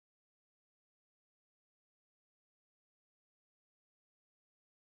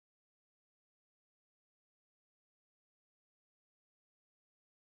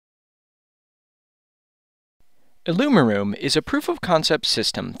IllumiRoom is a proof-of-concept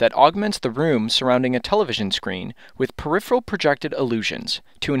system that augments the room surrounding a television screen with peripheral projected illusions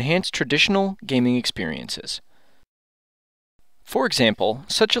to enhance traditional gaming experiences. For example,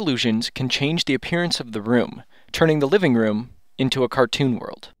 such illusions can change the appearance of the room, turning the living room into a cartoon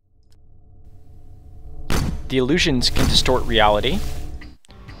world. The illusions can distort reality,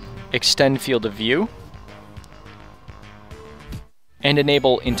 extend field of view, and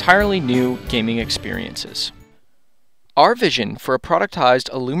enable entirely new gaming experiences. Our vision for a productized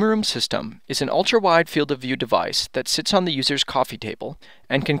IllumiRoom system is an ultra-wide field of view device that sits on the user's coffee table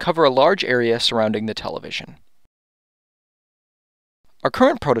and can cover a large area surrounding the television. Our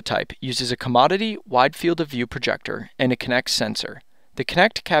current prototype uses a commodity wide field of view projector and a Kinect sensor. The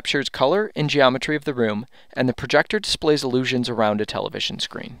Kinect captures color and geometry of the room, and the projector displays illusions around a television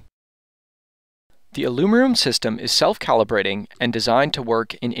screen. The IllumiRoom system is self-calibrating and designed to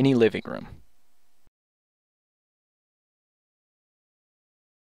work in any living room.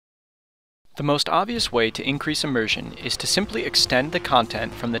 The most obvious way to increase immersion is to simply extend the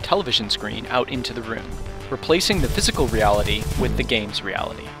content from the television screen out into the room, replacing the physical reality with the game's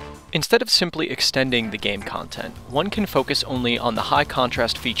reality. Instead of simply extending the game content, one can focus only on the high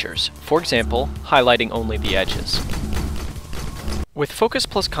contrast features, for example, highlighting only the edges. With Focus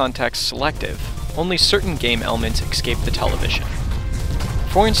plus Context selective, only certain game elements escape the television.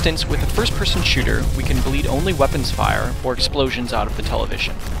 For instance, with a first-person shooter, we can bleed only weapons fire or explosions out of the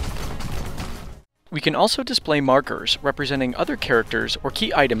television. We can also display markers representing other characters or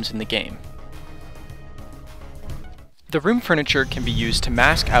key items in the game. The room furniture can be used to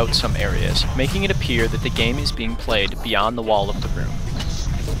mask out some areas, making it appear that the game is being played beyond the wall of the room.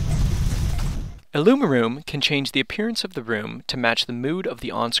 IllumiRoom can change the appearance of the room to match the mood of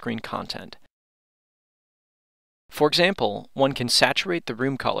the on-screen content. For example, one can saturate the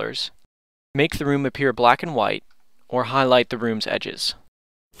room colors, make the room appear black and white, or highlight the room's edges.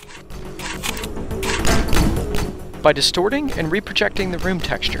 By distorting and reprojecting the room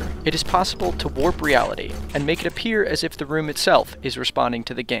texture, it is possible to warp reality and make it appear as if the room itself is responding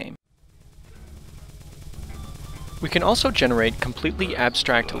to the game. We can also generate completely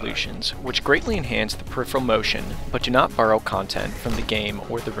abstract illusions, which greatly enhance the peripheral motion, but do not borrow content from the game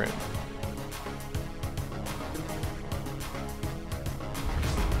or the room.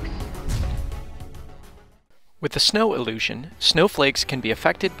 With the snow illusion, snowflakes can be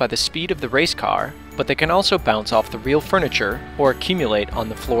affected by the speed of the race car, but they can also bounce off the real furniture or accumulate on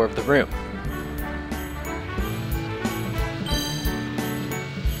the floor of the room.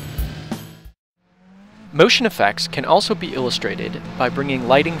 Motion effects can also be illustrated by bringing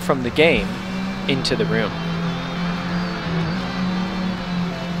lighting from the game into the room.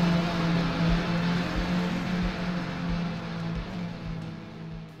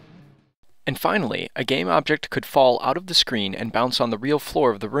 And finally, a game object could fall out of the screen and bounce on the real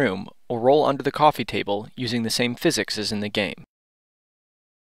floor of the room, or roll under the coffee table using the same physics as in the game.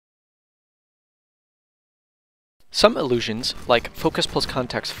 Some illusions, like Focus plus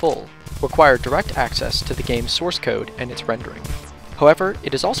Context Full, require direct access to the game's source code and its rendering. However,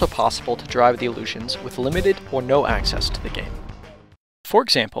 it is also possible to drive the illusions with limited or no access to the game. For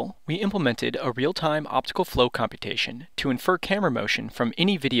example, we implemented a real-time optical flow computation to infer camera motion from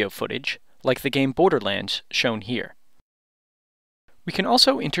any video footage, like the game Borderlands shown here. We can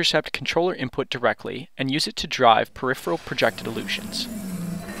also intercept controller input directly and use it to drive peripheral projected illusions.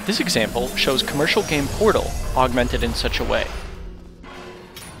 This example shows commercial game Portal augmented in such a way.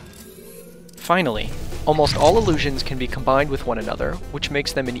 Finally, almost all illusions can be combined with one another, which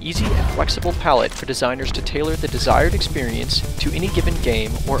makes them an easy and flexible palette for designers to tailor the desired experience to any given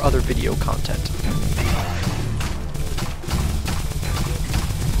game or other video content.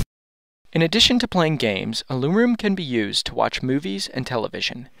 In addition to playing games, IllumiRoom can be used to watch movies and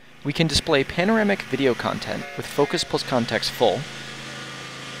television. We can display panoramic video content with Focus plus Context Full,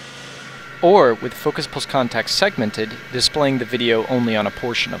 or with Focus plus Context Segmented, displaying the video only on a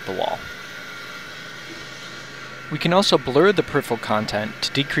portion of the wall. We can also blur the peripheral content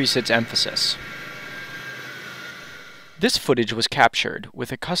to decrease its emphasis. This footage was captured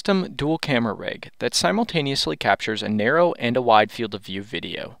with a custom dual camera rig that simultaneously captures a narrow and a wide field of view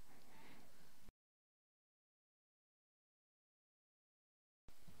video.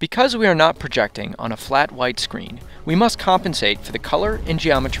 Because we are not projecting on a flat white screen, we must compensate for the color and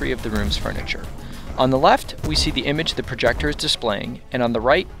geometry of the room's furniture. On the left, we see the image the projector is displaying, and on the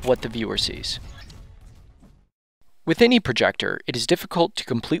right, what the viewer sees. With any projector, it is difficult to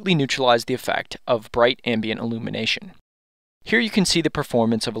completely neutralize the effect of bright ambient illumination. Here you can see the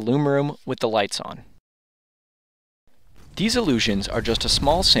performance of IllumiRoom with the lights on. These illusions are just a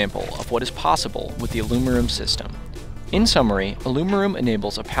small sample of what is possible with the IllumiRoom system. In summary, IllumiRoom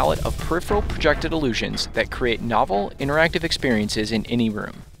enables a palette of peripheral projected illusions that create novel, interactive experiences in any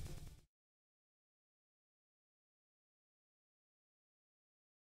room.